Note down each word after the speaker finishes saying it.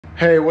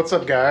Hey, what's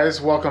up guys?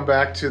 Welcome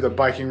back to the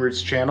Biking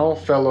Roots channel,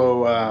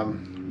 fellow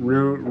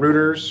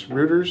rooters?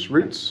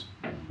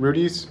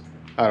 Rudies?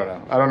 I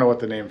don't know what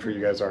the name for you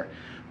guys are.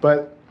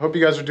 But hope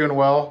you guys are doing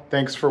well.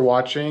 Thanks for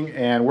watching.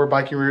 And we're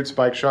Biking Roots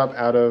Bike Shop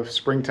out of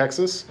Spring,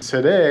 Texas.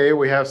 Today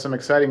we have some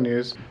exciting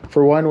news.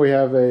 For one, we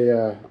have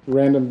a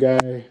random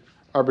guy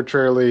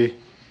arbitrarily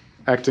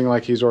acting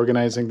like he's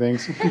organizing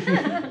things.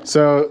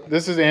 So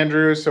this is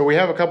Andrew. So we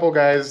have a couple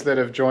guys that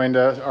have joined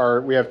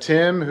us. We have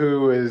Tim,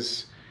 who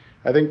is,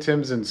 I think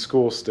Tim's in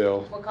school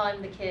still. We'll call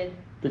him the kid.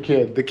 The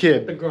kid.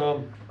 The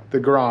Grom. The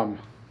Grom.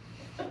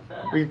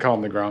 We can call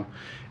him the Grom.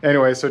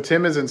 Anyway, so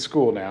Tim is in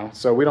school now,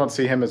 so we don't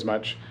see him as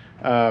much.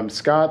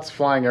 Scott's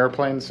flying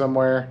airplanes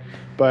somewhere.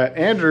 But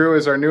Andrew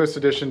is our newest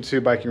addition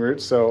to Biking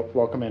Roots, so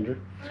welcome, Andrew.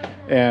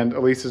 And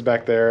Elise is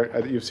back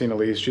there. You've seen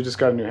Elise. She just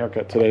got a new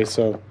haircut today,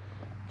 so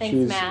thanks,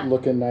 she's Matt.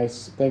 Looking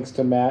nice. Thanks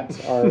to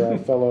Matt, our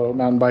fellow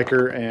mountain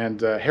biker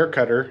and hair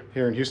cutter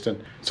here in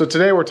Houston. So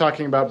today we're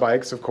talking about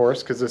bikes, of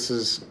course, because this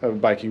is a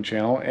biking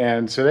channel.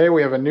 And today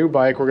we have a new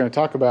bike we're going to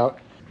talk about.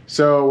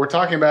 So we're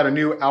talking about a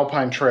new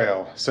Alpine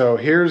Trail. So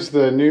here's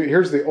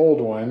the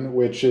old one,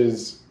 which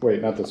is,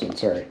 wait, not this one,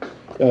 sorry.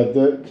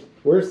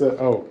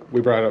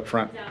 We brought it up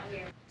front. Down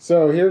here.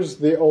 So here's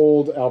the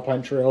old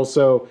Alpine Trail.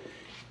 So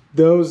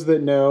those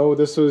that know,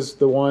 this was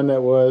the one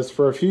that was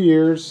for a few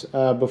years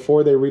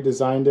before they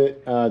redesigned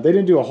it. They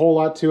didn't do a whole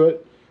lot to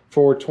it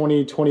for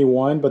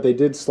 2021, but they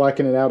did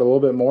slacken it out a little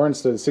bit more.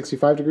 Instead of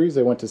 65 degrees,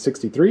 they went to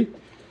 63.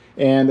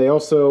 And they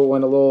also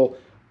went a little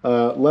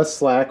less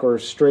slack or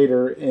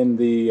straighter in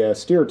the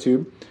steer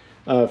tube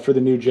for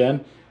the new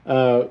gen.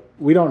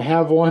 We don't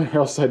have one, or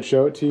else I'd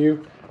show it to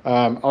you.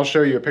 I'll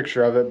show you a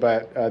picture of it,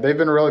 but they've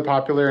been really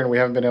popular and we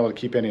haven't been able to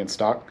keep any in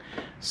stock.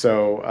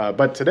 So,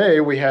 but today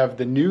we have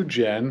the new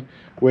gen,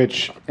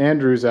 which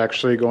Andrew's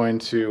actually going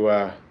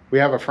to, we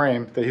have a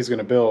frame that he's going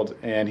to build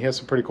and he has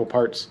some pretty cool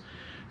parts.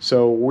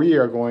 So we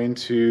are going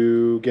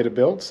to get it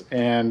built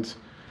and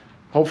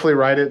hopefully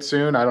ride it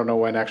soon. I don't know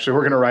when actually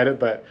we're going to ride it,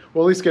 but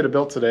we'll at least get it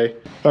built today.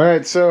 All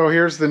right, so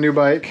here's the new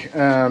bike.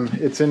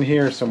 It's in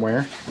here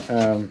somewhere. You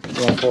want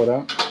to pull it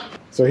out?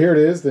 So here it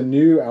is, the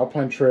new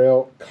Alpine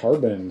Trail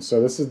Carbon.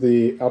 So this is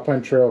the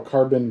Alpine Trail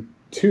Carbon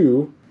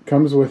 2.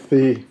 Comes with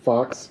the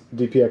Fox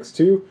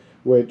DPX2,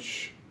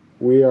 which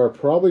we are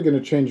probably going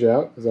to change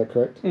out. Is that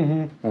correct?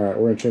 Mm-hmm. All right,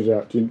 we're going to change it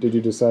out. Did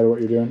you decide what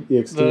you're doing?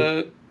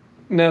 EXT?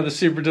 No, the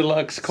Super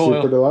Deluxe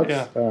coil. Super Deluxe?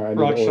 Yeah, All right,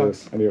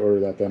 I need to order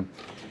that then.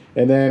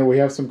 And then we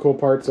have some cool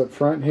parts up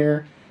front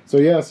here. So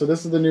yeah, so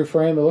this is the new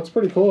frame. It looks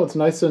pretty cool. It's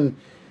nice and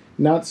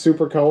not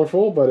super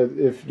colorful, but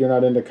if you're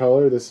not into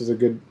color, this is a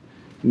good,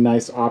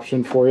 nice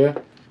option for you.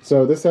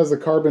 So this has the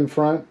carbon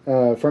front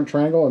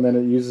triangle, and then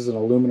it uses an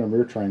aluminum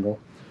rear triangle.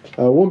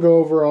 We'll go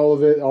over all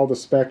of it, all the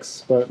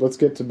specs, but let's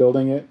get to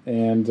building it,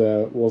 and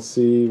we'll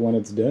see when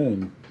it's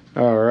done.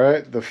 All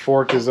right, the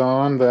fork is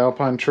on the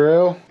Alpine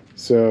Trail.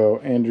 So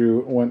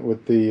Andrew went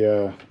with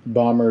the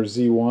Bomber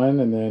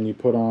Z1, and then you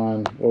put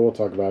on, well, we'll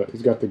talk about it.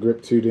 He's got the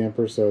Grip 2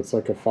 damper, so it's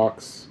like a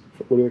Fox,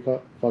 what do they call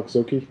it?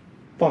 Foxoki?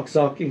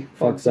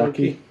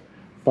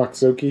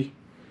 Foxoki.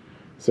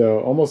 So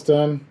almost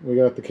done. We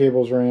got the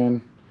cables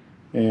ran,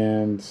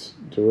 and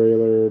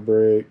derailleur,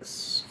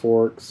 brakes,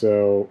 fork,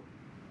 so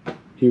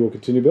he will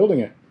continue building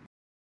it.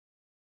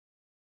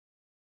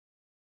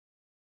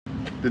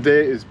 The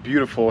day is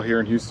beautiful here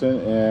in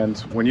Houston, and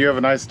when you have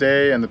a nice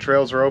day and the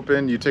trails are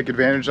open, you take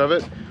advantage of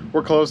it.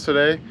 We're closed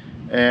today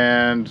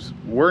and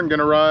weren't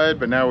gonna ride,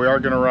 but now we are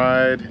gonna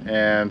ride,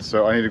 and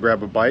so I need to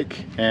grab a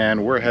bike,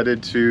 and we're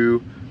headed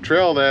to a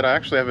trail that I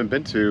actually haven't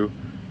been to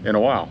in a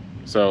while.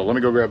 So let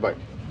me go grab a bike.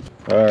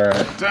 All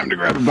right, time to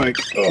grab a bike.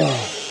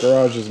 Oh,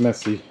 garage is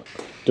messy.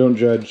 Don't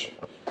judge.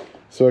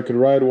 So I could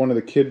ride one of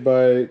the kid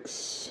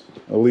bikes,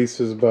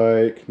 Elise's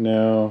bike.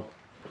 No.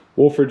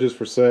 Wolfridge is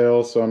for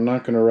sale, so I'm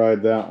not going to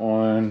ride that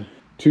one.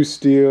 2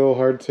 steel,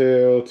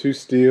 hardtail, 2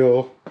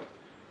 steel.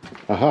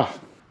 Aha!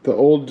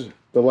 The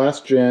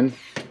last gen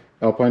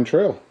Alpine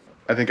Trail.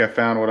 I think I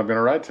found what I'm going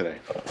to ride today.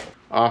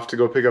 Off to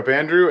go pick up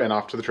Andrew and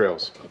off to the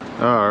trails.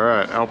 All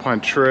right, Alpine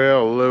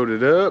Trail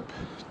loaded up.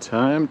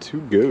 Time to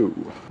go.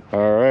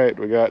 All right,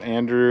 we got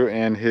Andrew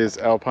and his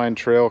Alpine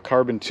Trail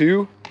Carbon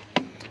 2.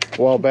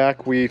 A while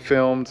back we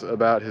filmed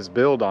about his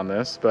build on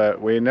this,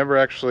 but we never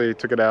actually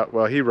took it out.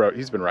 Well,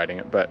 he's been riding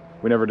it, but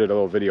we never did a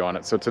little video on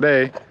it. So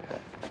today,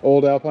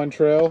 old Alpine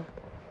Trail,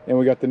 and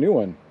we got the new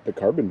one, the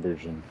Carbon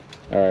version.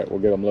 All right, we'll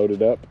get them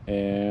loaded up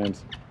and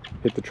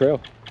hit the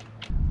trail.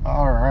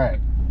 All right,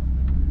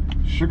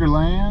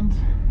 Sugarland.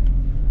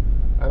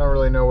 I don't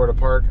really know where to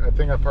park. I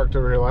think I parked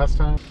over here last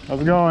time.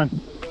 How's it going?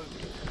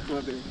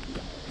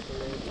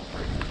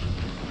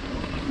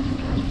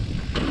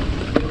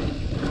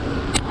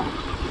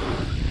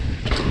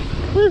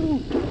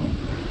 Woo!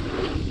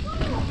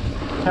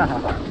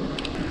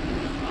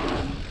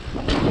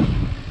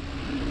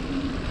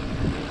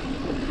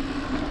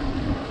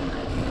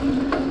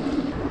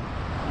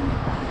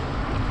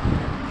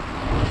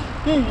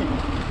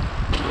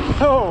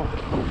 Oh,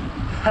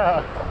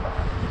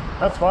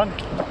 that's fun.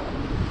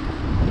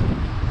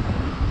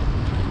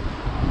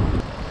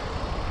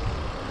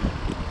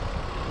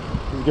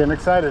 He's getting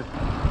excited.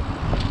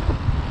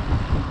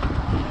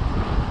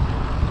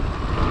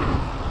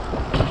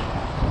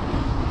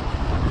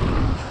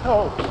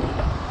 Oh.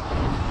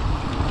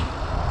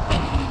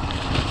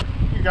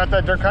 You got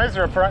that Dirk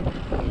Kaiser up front.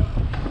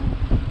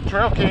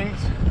 Trail Kings.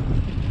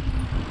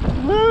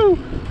 Woo!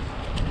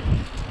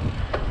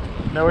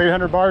 No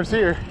 800 bars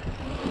here.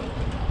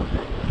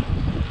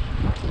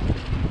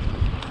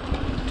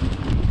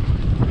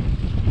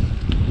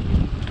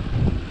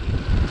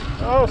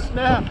 Oh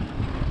snap!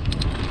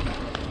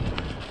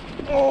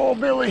 Oh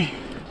Billy!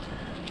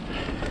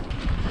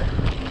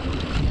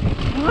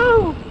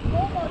 Woo!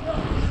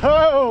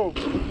 Oh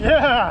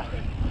yeah!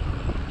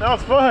 That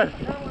was fun.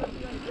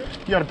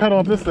 You gotta pedal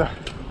up this stuff.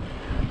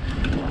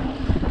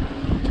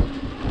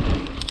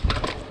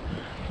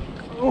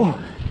 Oh!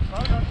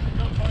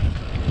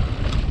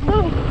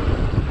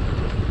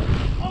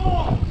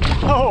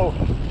 Oh!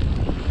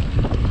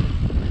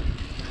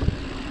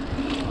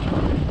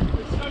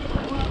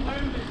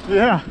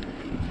 Yeah.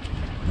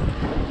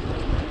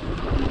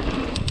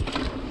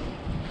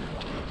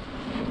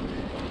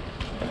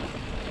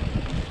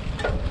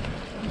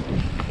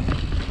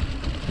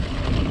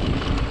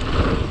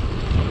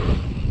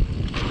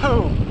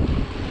 Oh!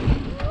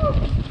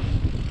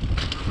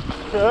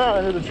 Ah,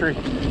 under the tree.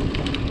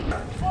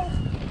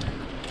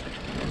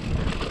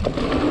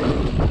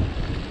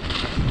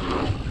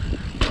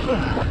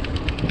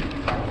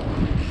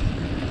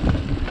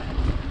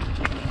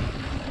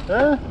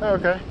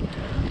 Okay.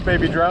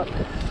 Baby drop.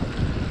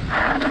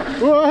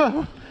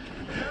 Whoa!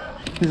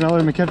 He's not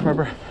letting me catch my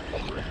breath.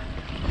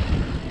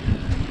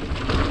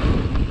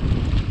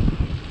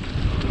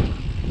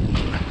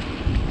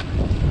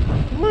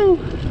 Woo!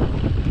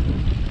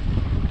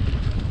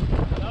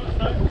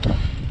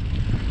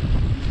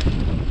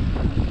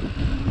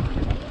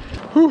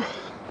 Whew.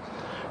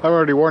 I'm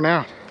already worn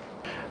out.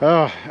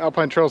 Oh,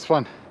 Alpine Trail's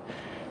fun.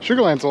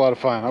 Sugarland's a lot of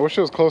fun. I wish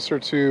it was closer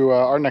to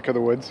our neck of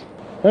the woods.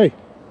 Hey,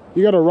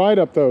 you gotta ride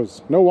up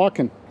those. No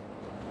walking.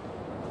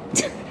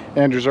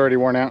 Andrew's already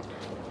worn out.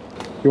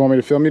 You want me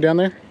to film you down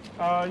there?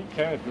 You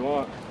can if you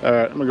want. All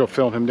right, I'm gonna go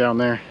film him down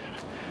there.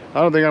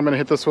 I don't think I'm gonna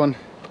hit this one.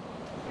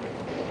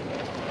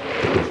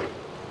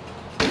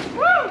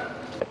 Woo!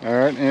 All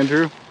right,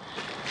 Andrew.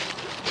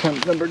 10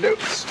 number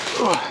dukes.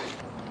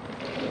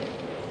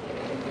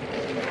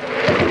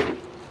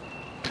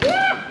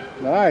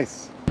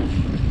 Nice.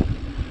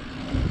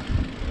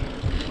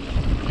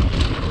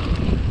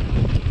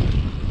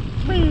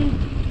 Whee!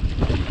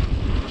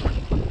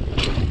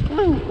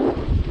 Woo!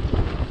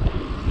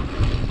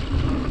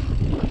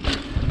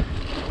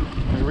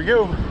 Here we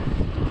go.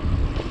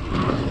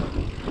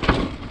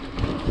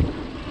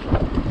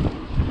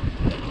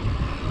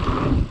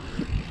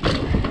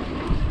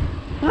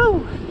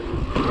 Woo!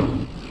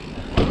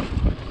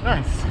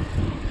 Nice.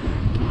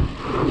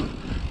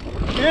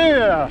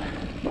 Yeah!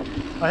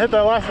 I hit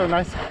that last one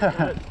nice.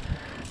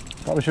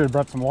 Probably should have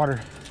brought some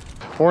water.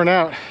 Worn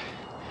out.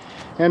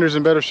 Andrew's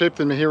in better shape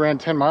than me. He ran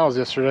 10 miles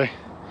yesterday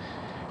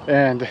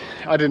and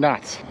I did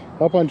not.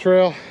 Alpine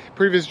Trail,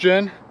 previous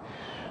gen,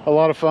 a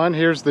lot of fun.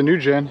 Here's the new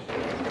gen.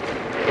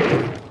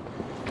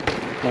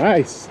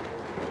 Nice.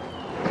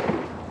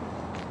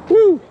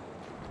 Woo!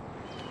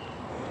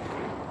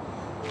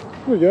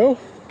 There we go.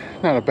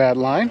 Not a bad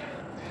line.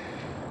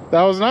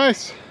 That was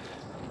nice.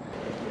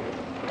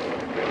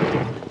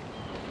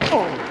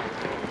 Oh.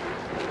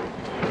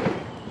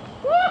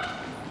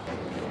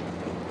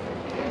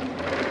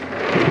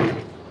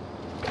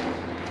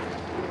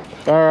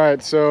 All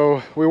right,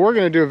 so we were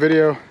going to do a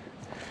video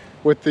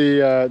with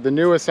the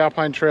newest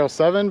Alpine Trail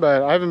 7,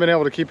 but I haven't been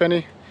able to keep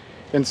any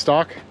in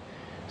stock.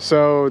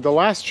 So the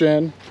last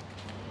gen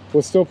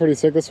was still pretty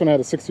sick. This one had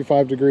a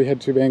 65-degree head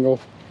tube angle,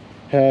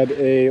 had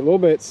a little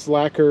bit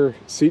slacker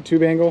seat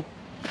tube angle,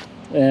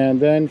 and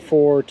then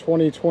for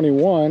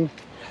 2021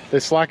 they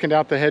slackened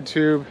out the head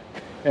tube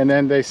and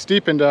then they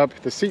steepened up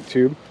the seat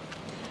tube.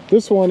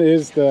 This one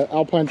is the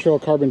Alpine Trail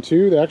Carbon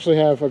 2. They actually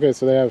have, okay,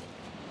 so they have,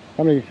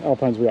 how many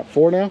Alpines we got?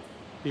 4 now?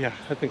 Yeah,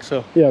 I think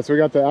so. Yeah, so we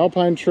got the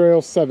Alpine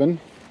Trail 7.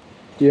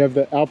 You have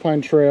the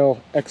Alpine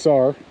Trail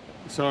XR.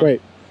 Sorry.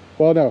 Wait,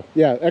 well, no,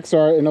 yeah,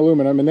 XR in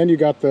aluminum. And then you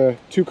got the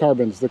 2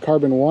 carbons, the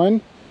Carbon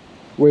 1,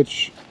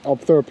 which I'll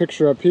throw a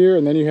picture up here,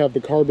 and then you have the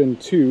Carbon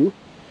 2.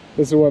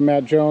 This is what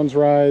Matt Jones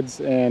rides,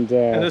 and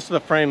this is the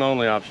frame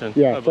only option.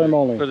 Yeah, frame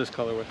only for this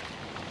colorway.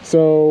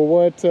 So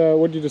what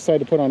did you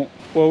decide to put on it?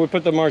 Well, we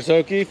put the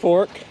Marzocchi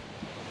fork.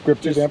 Grip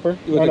 2 damper?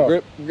 With the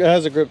grip, it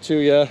has a grip 2,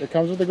 yeah. It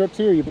comes with the grip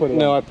 2, or you put it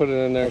No, on? I put it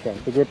in there. Okay,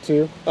 the grip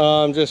 2.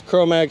 Just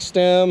Chromag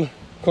stem,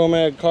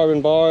 Chromag carbon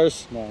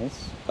bars.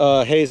 Nice.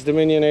 Hayes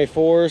Dominion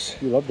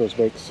A4s. You love those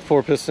brakes.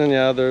 4-piston,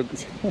 yeah. They're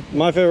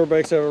my favorite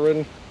brakes I've ever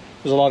ridden.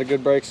 There's a lot of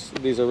good brakes.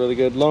 These are really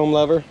good. Loam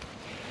lever.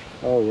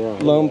 Oh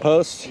yeah. Loam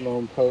post.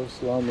 Loam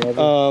post, loam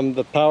lever.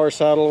 The power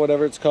saddle,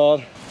 whatever it's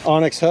called.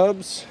 Onyx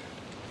hubs.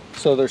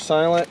 So they're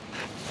silent.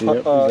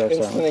 Yep,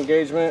 Instant silent.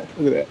 engagement.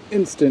 Look at that,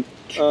 instant.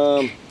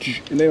 And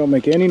they don't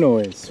make any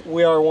noise.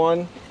 We are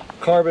one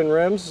carbon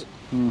rims.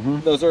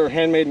 Those are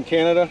handmade in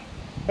Canada.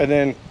 And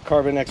then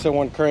carbon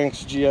XO1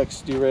 cranks,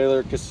 GX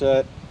derailleur,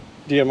 cassette,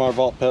 DMR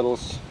vault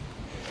pedals.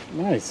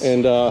 Nice.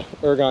 And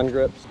ergon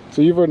grips.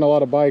 So you've ridden a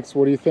lot of bikes.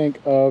 What do you think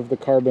of the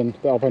Carbon,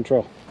 the Alpine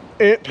Trail?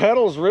 It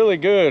pedals really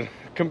good,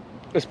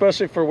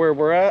 especially for where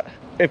we're at.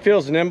 It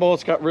feels nimble.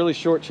 It's got really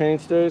short chain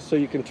stays, so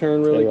you can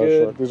turn really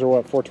good. Short. These are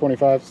what,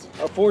 425s?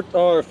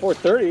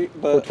 430,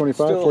 but 425,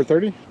 still,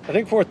 430? 430? I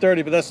think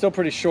 430, but that's still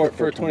pretty short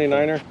for a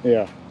 29er.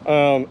 Yeah.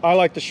 I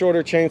like the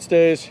shorter chain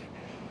stays,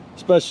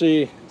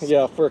 especially,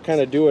 yeah, for a kind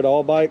of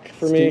do-it-all bike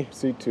for me.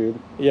 Seat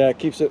tube. Yeah, it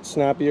keeps it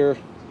snappier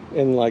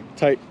in like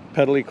tight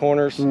pedally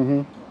corners.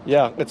 Mm-hmm.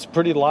 Yeah, it's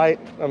pretty light.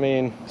 I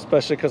mean,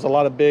 especially because a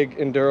lot of big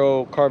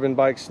enduro carbon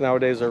bikes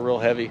nowadays are real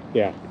heavy.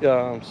 Yeah.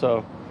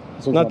 So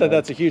not that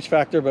that's a huge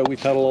factor, but we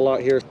pedal a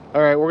lot here.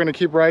 All right, we're gonna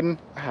keep riding.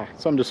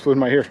 Something just flew in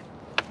my ear.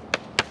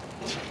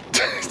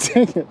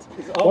 Dang it.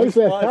 Why is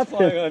that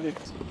happening?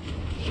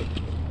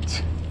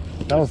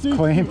 That was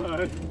clean.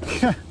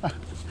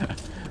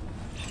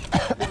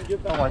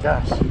 Oh my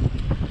gosh.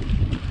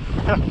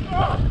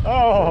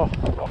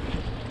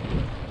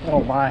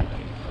 Oh my.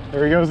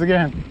 There he goes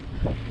again.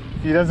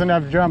 If he doesn't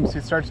have jumps,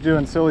 he starts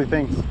doing silly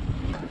things.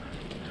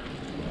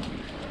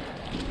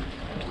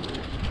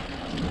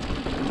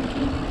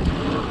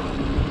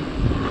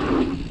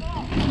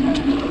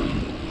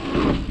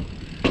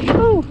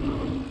 Woo.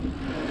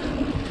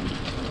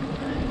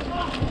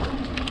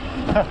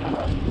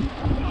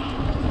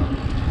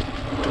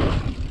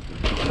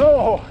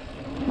 Oh.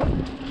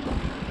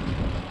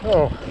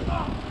 Oh.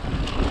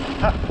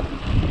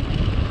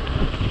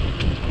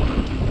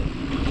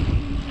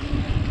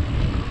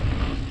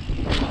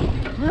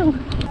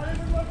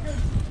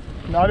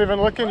 Not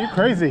even looking? You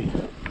crazy.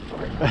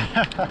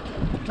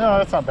 No,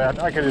 that's not bad.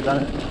 I could have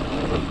done it.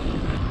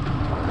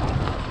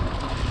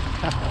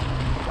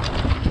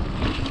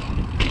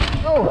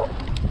 Oh.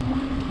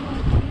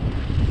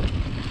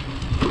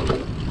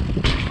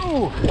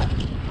 Ooh.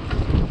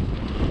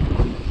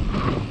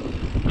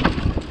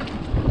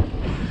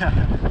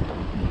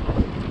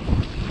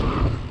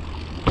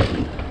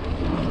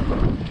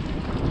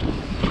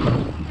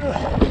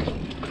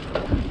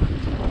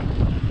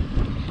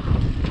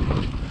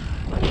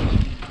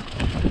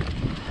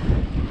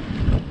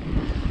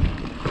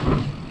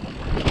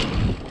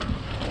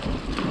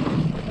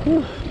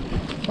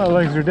 My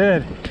legs are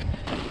dead.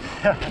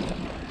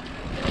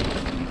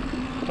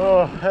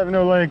 Oh, I have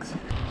no legs.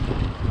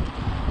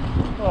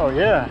 Oh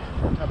yeah,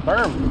 a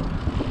berm.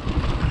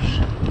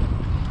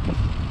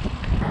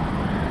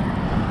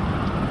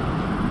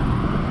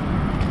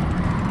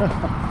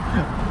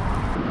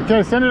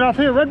 Okay, send it off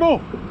here, Red Bull.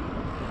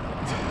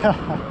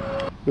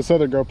 This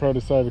other GoPro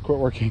decided to quit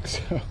working,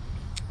 so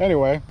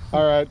anyway.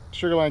 All right,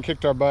 Sugarland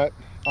kicked our butt.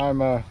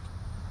 Oh,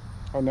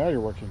 now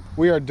you're working.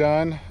 We are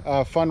done.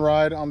 Fun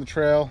ride on the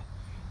trail.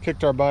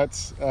 Kicked our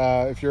butts.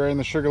 If you're in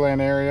the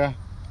Sugarland area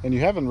and you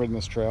haven't ridden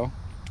this trail,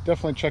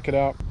 definitely check it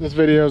out. This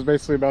video is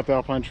basically about the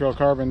Alpine Trail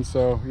Carbon,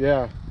 so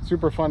yeah,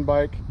 super fun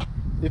bike.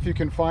 If you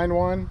can find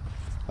one,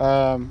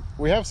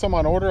 we have some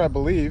on order, I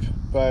believe,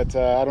 but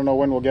I don't know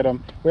when we'll get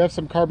them. We have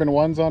some Carbon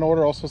 1s on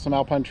order, also some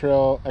Alpine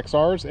Trail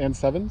XRs and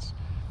 7s.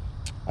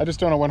 I just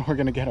don't know when we're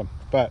gonna get them,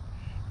 but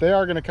they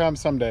are gonna come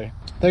someday.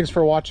 Thanks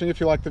for watching. If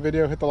you liked the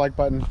video, hit the like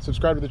button,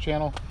 subscribe to the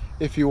channel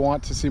if you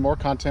want to see more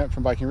content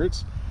from Biking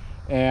Roots,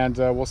 and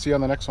we'll see you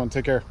on the next one.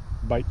 Take care.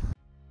 Bye.